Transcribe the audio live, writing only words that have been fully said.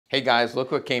Hey guys,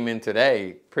 look what came in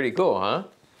today. Pretty cool, huh?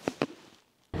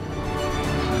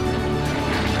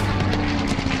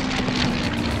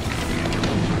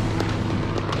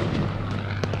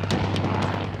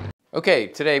 Okay,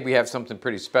 today we have something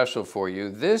pretty special for you.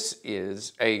 This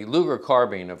is a Luger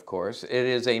Carbine, of course. It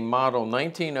is a model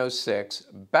 1906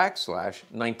 backslash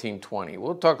 1920.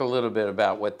 We'll talk a little bit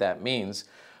about what that means.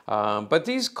 But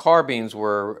these carbines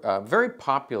were very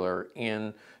popular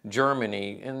in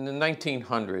Germany in the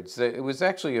 1900s. It was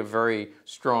actually a very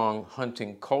strong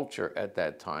hunting culture at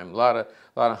that time. A lot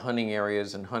of hunting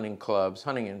areas and hunting clubs,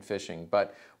 hunting and fishing,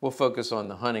 but we'll focus on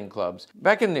the hunting clubs.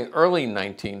 Back in the early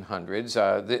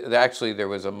 1900s, actually there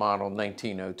was a model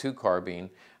 1902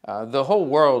 carbine. The whole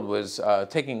world was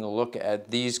taking a look at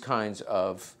these kinds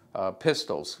of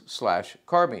pistols slash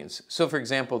carbines. So for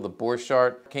example, the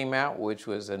Borchardt came out, which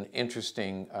was an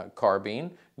interesting carbine,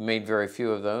 made very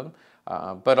few of them.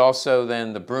 But also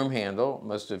then the broom handle.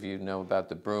 Most of you know about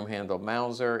the broom handle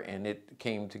Mauser, and it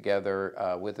came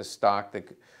together with a stock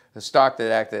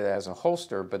that acted as a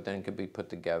holster, but then could be put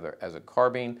together as a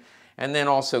carbine. And then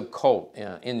also Colt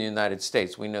in the United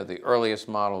States. We know the earliest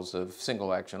models of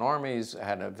single action armies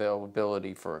had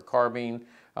availability for a carbine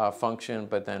function,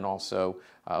 but then also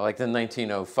like the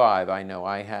 1905, I know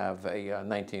I have a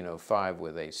 1905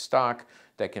 with a stock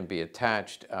that can be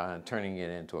attached, turning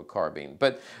it into a carbine.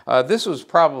 But this was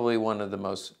probably one of the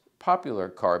most popular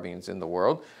carbines in the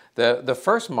world. The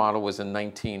first model was in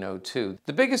 1902.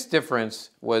 The biggest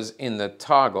difference was in the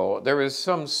toggle. There was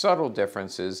some subtle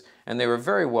differences, and they were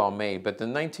very well made, but the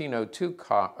 1902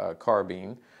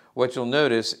 carbine, what you'll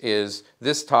notice is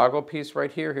this toggle piece right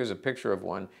here. Here's a picture of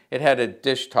one. It had a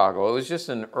dish toggle. It was just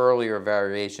an earlier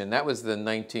variation. That was the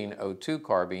 1902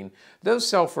 carbine. Those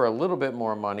sell for a little bit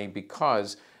more money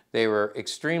because they were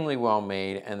extremely well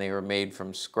made and they were made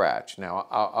from scratch. Now,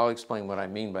 I'll explain what I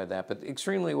mean by that, but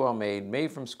extremely well made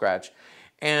from scratch.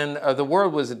 And the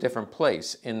world was a different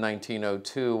place in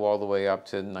 1902 all the way up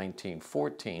to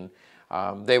 1914.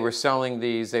 They were selling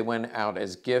these. They went out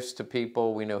as gifts to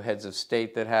people. We know heads of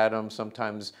state that had them.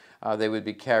 Sometimes they would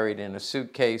be carried in a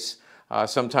suitcase.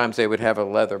 Sometimes they would have a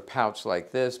leather pouch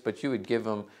like this, but you would give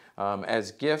them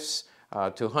as gifts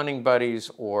to hunting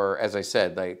buddies, or as I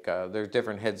said, like there are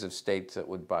different heads of states that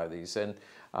would buy these. And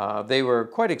they were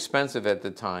quite expensive at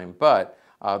the time, but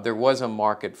there was a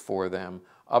market for them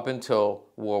up until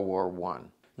World War I.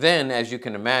 Then, as you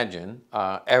can imagine,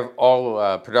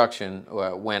 all production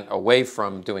went away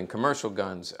from doing commercial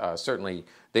guns. Certainly,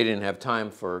 they didn't have time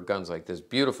for guns like this,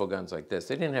 beautiful guns like this.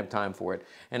 They didn't have time for it.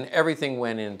 And everything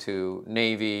went into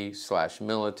Navy slash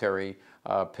military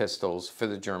pistols for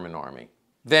the German army.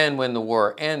 Then when the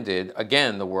war ended,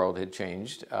 again, the world had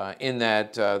changed in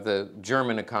that the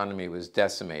German economy was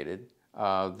decimated.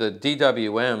 The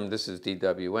DWM, this is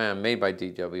DWM, made by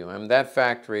DWM, that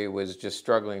factory was just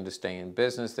struggling to stay in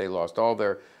business. They lost all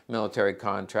their military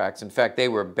contracts. In fact, they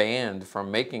were banned from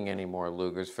making any more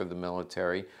Lugers for the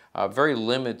military, very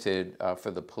limited for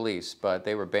the police, but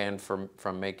they were banned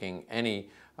from making any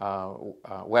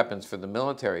weapons for the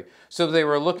military. So they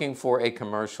were looking for a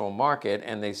commercial market,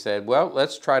 and they said, well,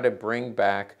 let's try to bring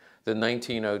back the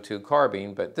 1902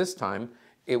 carbine, but this time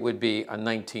it would be a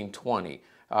 1920.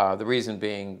 The reason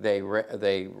being they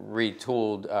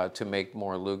retooled to make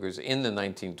more Lugers in the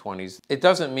 1920s. It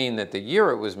doesn't mean that the year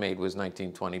it was made was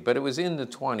 1920, but it was in the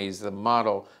 20s. The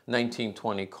model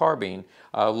 1920 carbine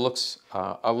looks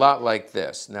a lot like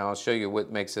this. Now I'll show you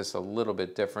what makes this a little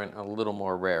bit different, a little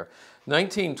more rare.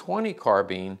 1920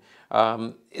 carbine,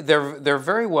 they're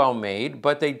very well made,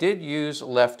 but they did use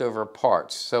leftover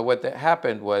parts. So what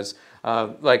happened was,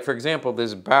 like for example,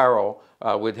 this barrel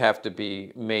would have to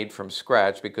be made from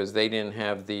scratch because they didn't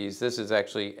have these. This is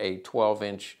actually a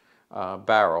 12-inch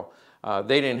barrel.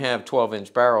 They didn't have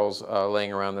 12-inch barrels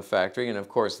laying around the factory. And of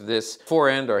course, this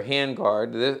fore-end or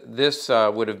handguard, this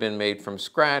would have been made from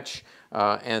scratch.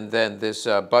 And then this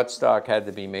buttstock had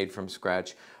to be made from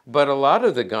scratch. But a lot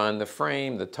of the gun, the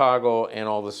frame, the toggle, and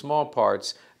all the small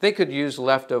parts, they could use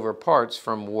leftover parts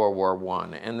from World War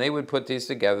I. And they would put these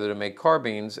together to make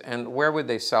carbines. And where would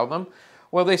they sell them?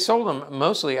 Well, they sold them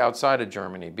mostly outside of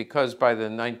Germany because by the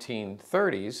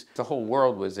 1930s, the whole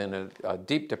world was in a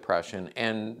deep depression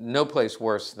and no place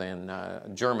worse than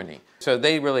Germany. So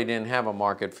they really didn't have a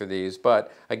market for these.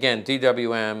 But again,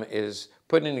 DWM is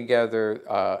putting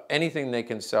together anything they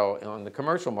can sell on the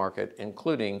commercial market,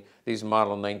 including these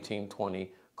model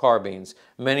 1920 carbines.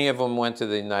 Many of them went to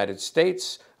the United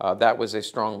States. That was a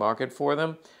strong market for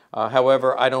them.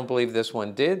 However, I don't believe this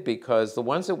one did because the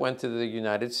ones that went to the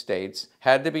United States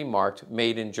had to be marked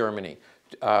made in Germany.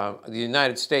 The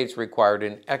United States required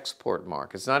an export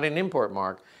mark. It's not an import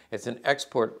mark. It's an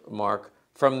export mark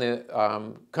from the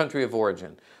country of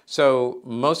origin. So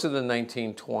most of the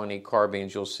 1920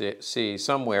 carbines you'll see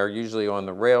somewhere, usually on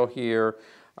the rail here,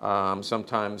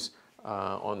 sometimes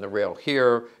on the rail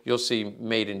here, you'll see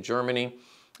made in Germany.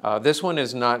 This one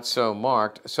is not so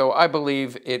marked, so I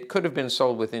believe it could have been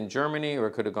sold within Germany, or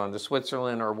it could have gone to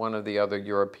Switzerland or one of the other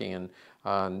European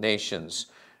nations.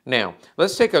 Now,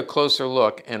 let's take a closer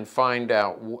look and find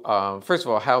out, first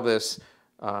of all, how this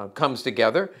comes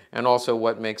together, and also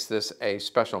what makes this a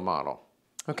special model.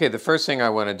 Okay, the first thing I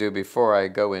want to do before I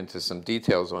go into some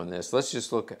details on this, let's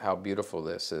just look at how beautiful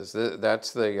this is.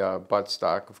 That's the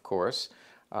buttstock, of course.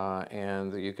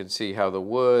 And you can see how the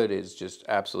wood is just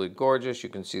absolutely gorgeous. You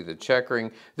can see the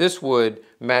checkering. This wood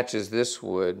matches this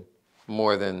wood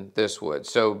more than this wood.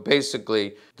 So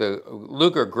basically, the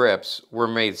Luger grips were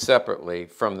made separately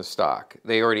from the stock.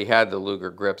 They already had the Luger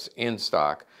grips in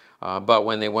stock. But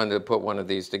when they wanted to put one of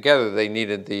these together, they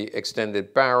needed the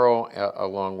extended barrel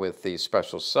along with the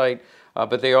special sight.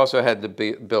 But they also had to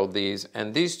build these.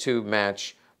 And these two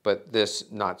match, but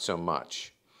this not so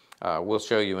much. We'll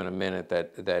show you in a minute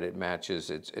that it matches.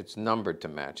 It's numbered to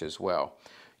match as well.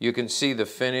 You can see the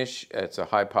finish. It's a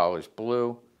high polished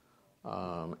blue.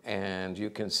 And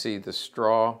you can see the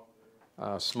straw,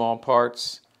 small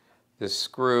parts. This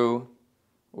screw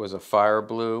was a fire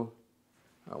blue.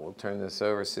 We'll turn this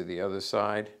over to the other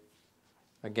side.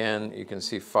 Again, you can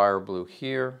see fire blue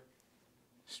here,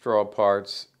 straw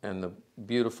parts, and the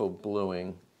beautiful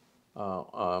bluing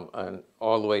and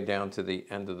all the way down to the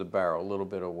end of the barrel, a little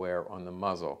bit of wear on the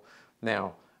muzzle.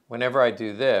 Now, whenever I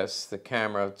do this, the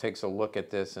camera takes a look at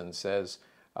this and says,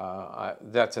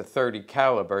 that's a 30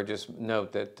 caliber. Just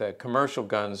note that commercial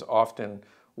guns often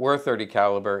were 30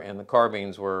 caliber, and the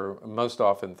carbines were most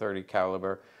often 30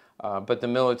 caliber, but the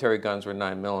military guns were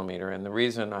 9mm. And the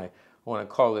reason I want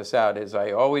to call this out is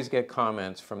I always get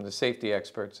comments from the safety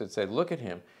experts that say, look at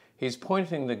him. He's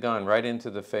pointing the gun right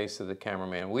into the face of the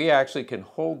cameraman. We actually can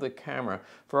hold the camera,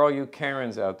 for all you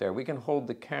Karens out there, we can hold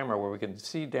the camera where we can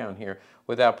see down here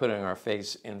without putting our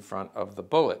face in front of the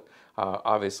bullet.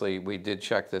 Obviously, we did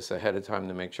check this ahead of time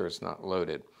to make sure it's not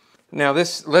loaded. Now,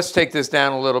 let's take this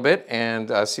down a little bit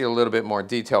and see a little bit more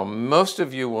detail. Most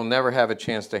of you will never have a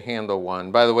chance to handle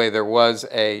one. By the way, there was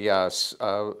a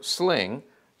sling,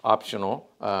 optional.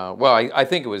 Well, I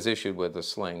think it was issued with a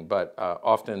sling, but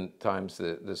oftentimes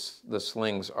the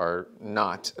slings are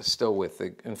not still with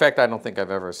the... In fact, I don't think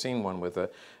I've ever seen one with a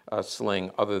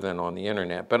sling other than on the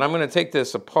internet. But I'm going to take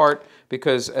this apart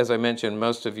because, as I mentioned,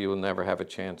 most of you will never have a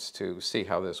chance to see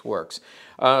how this works.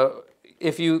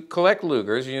 If you collect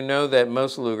Lugers, you know that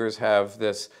most Lugers have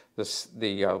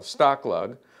the stock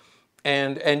lug.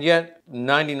 And yet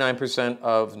 99%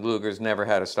 of Lugers never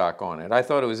had a stock on it. I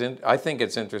think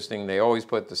it's interesting they always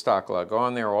put the stock lug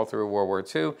on there all through World War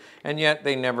II, and yet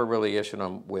they never really issued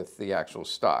them with the actual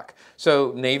stock.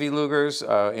 So Navy Lugers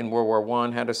in World War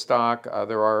I had a stock.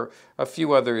 There are a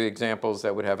few other examples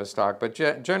that would have a stock, but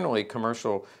generally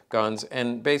commercial guns,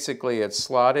 and basically it's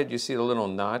slotted. You see the little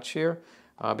notch here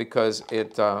because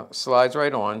it slides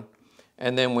right on.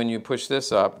 And then when you push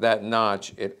this up, that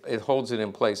notch, it holds it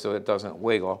in place so it doesn't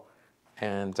wiggle.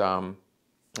 And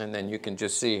then you can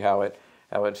just see how it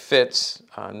fits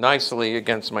nicely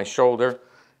against my shoulder.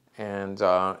 And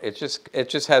it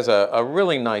just has a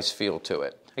really nice feel to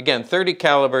it. Again, 30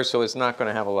 caliber, so it's not going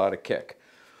to have a lot of kick.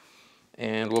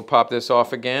 And we'll pop this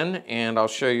off again, and I'll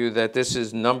show you that this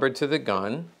is numbered to the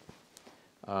gun.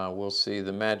 We'll see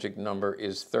the magic number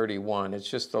is 31. It's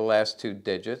just the last two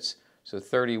digits. So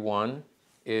 31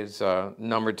 is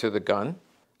numbered to the gun.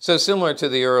 So similar to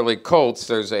the early Colts,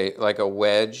 there's like a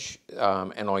wedge,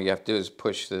 and all you have to do is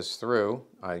push this through.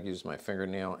 I use my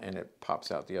fingernail, and it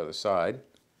pops out the other side.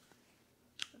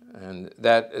 And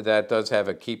that does have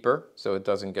a keeper, so it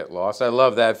doesn't get lost. I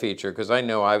love that feature because I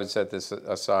know I would set this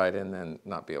aside and then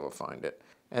not be able to find it.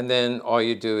 And then all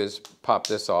you do is pop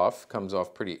this off. Comes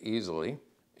off pretty easily.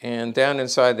 And down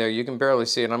inside there, you can barely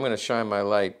see it. I'm going to shine my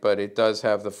light, but it does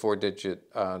have the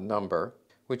 4-digit number,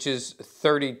 which is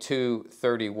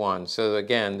 3231. So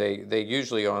again, they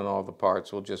usually on all the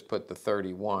parts will just put the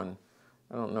 31.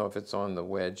 I don't know if it's on the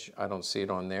wedge. I don't see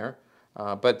it on there.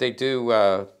 But they do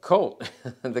Colt,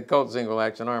 the Colt Single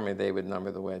Action Army, they would number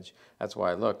the wedge. That's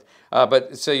why I looked.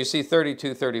 But so you see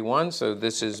 3231, so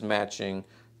this is matching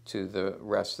to the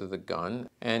rest of the gun.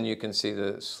 And you can see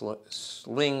the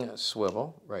sling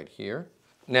swivel right here.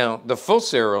 Now, the full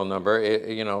serial number,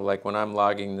 you know, like when I'm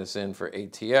logging this in for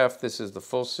ATF, this is the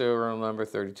full serial number,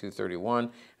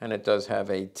 3231, and it does have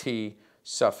a T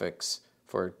suffix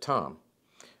for Tom.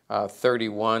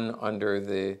 31 under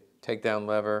the takedown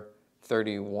lever,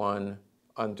 31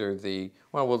 under the,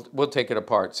 well, we'll take it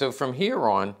apart. So from here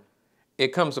on, it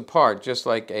comes apart just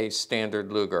like a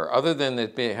standard Luger. Other than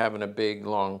it having a big,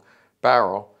 long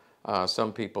barrel,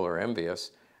 some people are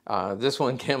envious. This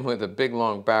one came with a big,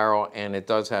 long barrel, and it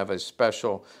does have a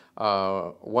special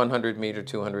 100 meter,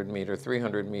 200 meter,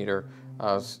 300 meter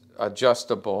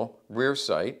adjustable rear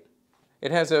sight.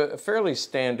 It has a fairly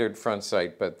standard front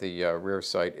sight, but the rear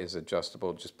sight is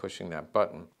adjustable, just pushing that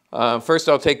button. First,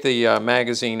 I'll take the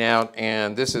magazine out,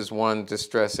 and this is one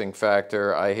distressing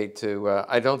factor. I hate to,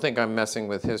 I don't think I'm messing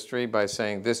with history by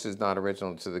saying this is not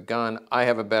original to the gun. I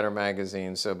have a better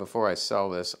magazine, so before I sell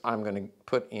this, I'm going to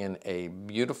put in a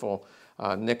beautiful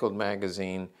nickeled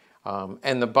magazine.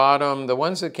 And the bottom, the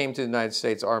ones that came to the United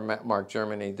States are marked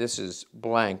Germany. This is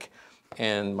blank,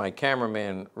 and my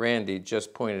cameraman, Randy,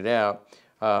 just pointed out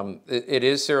it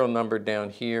is serial numbered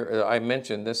down here. I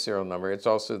mentioned this serial number. It's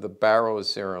also, the barrel is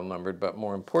serial numbered, but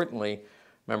more importantly,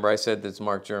 remember I said it's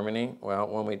marked Germany? Well,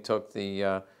 when we took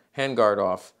the handguard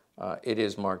off, it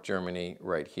is marked Germany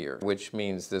right here, which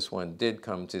means this one did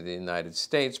come to the United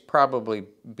States probably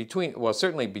between, well,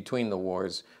 certainly between the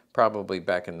wars, probably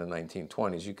back in the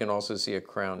 1920s. You can also see a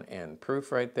crown and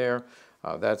proof right there.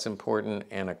 That's important,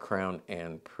 and a crown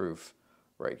and proof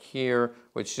right here,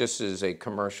 which just is a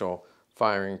commercial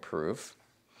firing proof.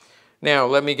 Now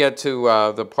let me get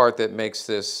to the part that makes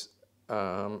this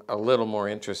a little more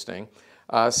interesting.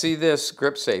 See this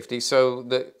grip safety. So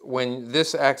when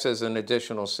this acts as an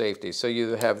additional safety, so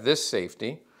you have this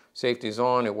safety. Safety's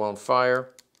on, it won't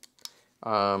fire.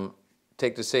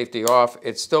 Take the safety off,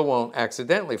 it still won't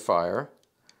accidentally fire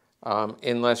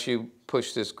unless you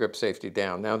push this grip safety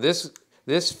down. Now this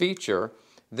feature,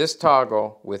 this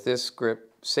toggle with this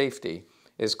grip safety,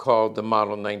 is called the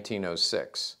Model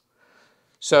 1906.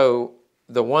 So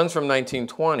the ones from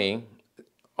 1920,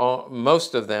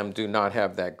 most of them do not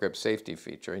have that grip safety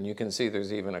feature. And you can see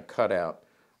there's even a cutout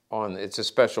on, it's a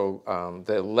special,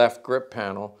 the left grip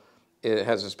panel, it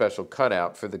has a special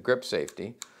cutout for the grip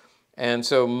safety. And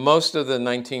so most of the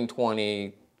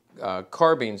 1920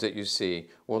 carbines that you see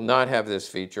will not have this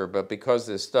feature, but because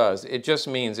this does, it just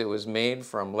means it was made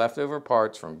from leftover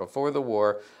parts from before the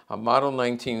war. A Model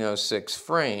 1906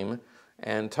 frame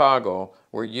and toggle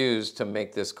were used to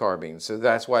make this carbine. So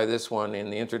that's why this one, in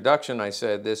the introduction, I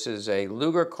said this is a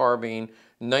Luger Carbine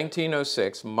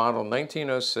 1906, Model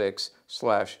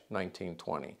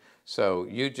 1906/1920. So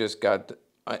you just got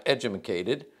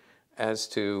educated as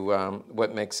to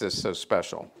what makes this so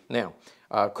special. Now,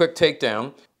 quick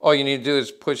takedown. All you need to do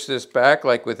is push this back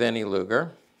like with any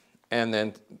Luger, and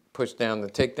then push down the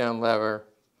takedown lever.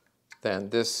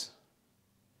 Then this,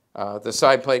 the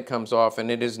side plate comes off, and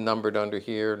it is numbered under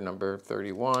here, number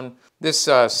 31. This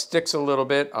sticks a little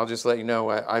bit. I'll just let you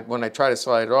know, when I try to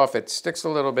slide it off, it sticks a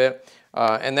little bit,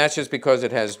 and that's just because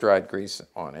it has dried grease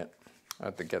on it. I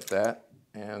have to get that.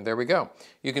 And there we go.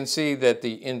 You can see that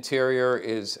the interior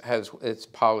it's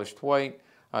polished white.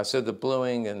 So the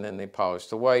bluing, and then they polish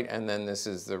the white, and then this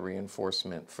is the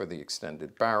reinforcement for the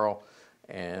extended barrel.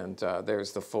 And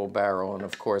there's the full barrel, and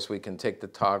of course we can take the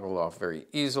toggle off very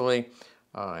easily.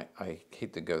 I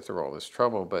hate to go through all this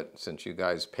trouble, but since you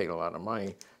guys paid a lot of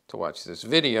money to watch this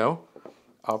video,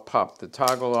 I'll pop the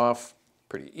toggle off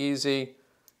pretty easy.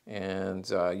 And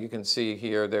you can see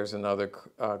here there's another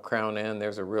crown end.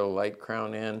 There's a real light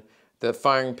crown end. The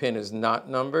firing pin is not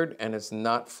numbered, and it's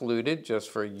not fluted, just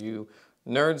for you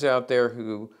nerds out there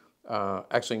who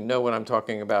actually know what I'm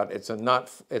talking about. It's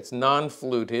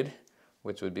non-fluted,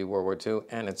 which would be World War II,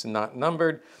 and it's not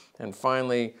numbered. And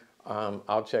finally,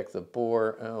 I'll check the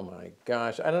bore. Oh my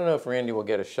gosh, I don't know if Randy will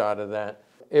get a shot of that.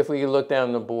 If we look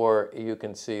down the bore, you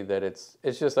can see that it's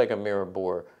just like a mirror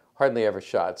bore, hardly ever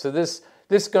shot. So this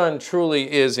gun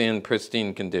truly is in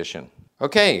pristine condition.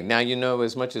 Okay, now you know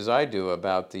as much as I do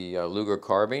about the Luger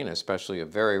Carbine, especially a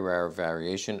very rare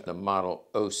variation, the Model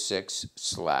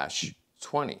 06/20,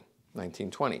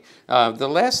 1920. The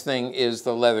last thing is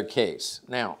the leather case.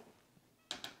 Now,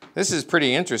 this is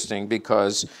pretty interesting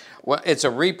because, well, it's a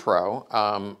repro.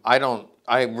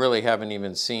 I really haven't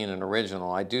even seen an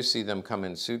original. I do see them come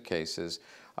in suitcases.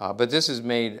 But this is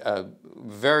made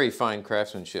very fine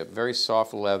craftsmanship, very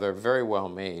soft leather, very well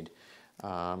made.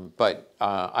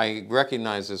 I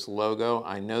recognize this logo.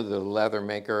 I know the leather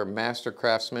maker, Master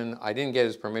Craftsman. I didn't get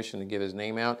his permission to give his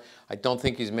name out. I don't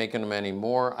think he's making them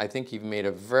anymore. I think he made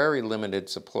a very limited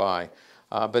supply.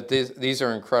 But these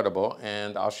are incredible,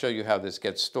 and I'll show you how this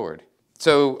gets stored.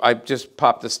 So I just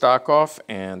popped the stock off,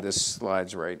 and this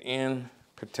slides right in,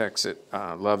 protects it.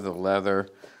 Love the leather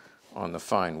on the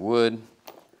fine wood.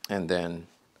 And then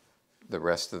the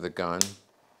rest of the gun,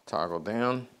 toggle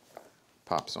down,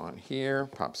 pops on here,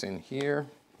 pops in here.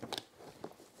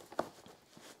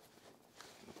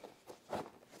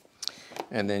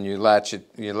 and then you latch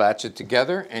it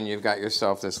together, and you've got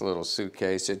yourself this little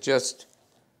suitcase. It just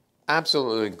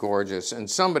absolutely gorgeous, and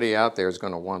somebody out there is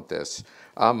going to want this.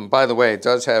 By the way, it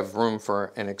does have room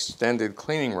for an extended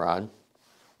cleaning rod.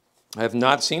 I have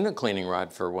not seen a cleaning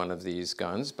rod for one of these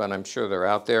guns, but I'm sure they're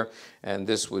out there, and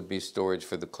this would be storage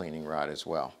for the cleaning rod as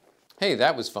well. Hey,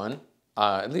 that was fun.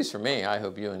 At least for me. I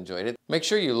hope you enjoyed it. Make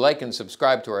sure you like and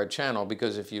subscribe to our channel,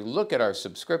 because if you look at our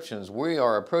subscriptions, we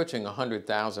are approaching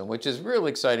 100,000, which is really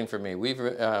exciting for me. We've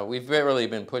really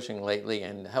been pushing lately,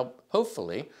 and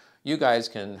hopefully you guys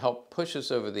can help push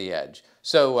us over the edge.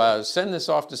 So send this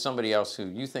off to somebody else who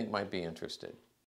you think might be interested.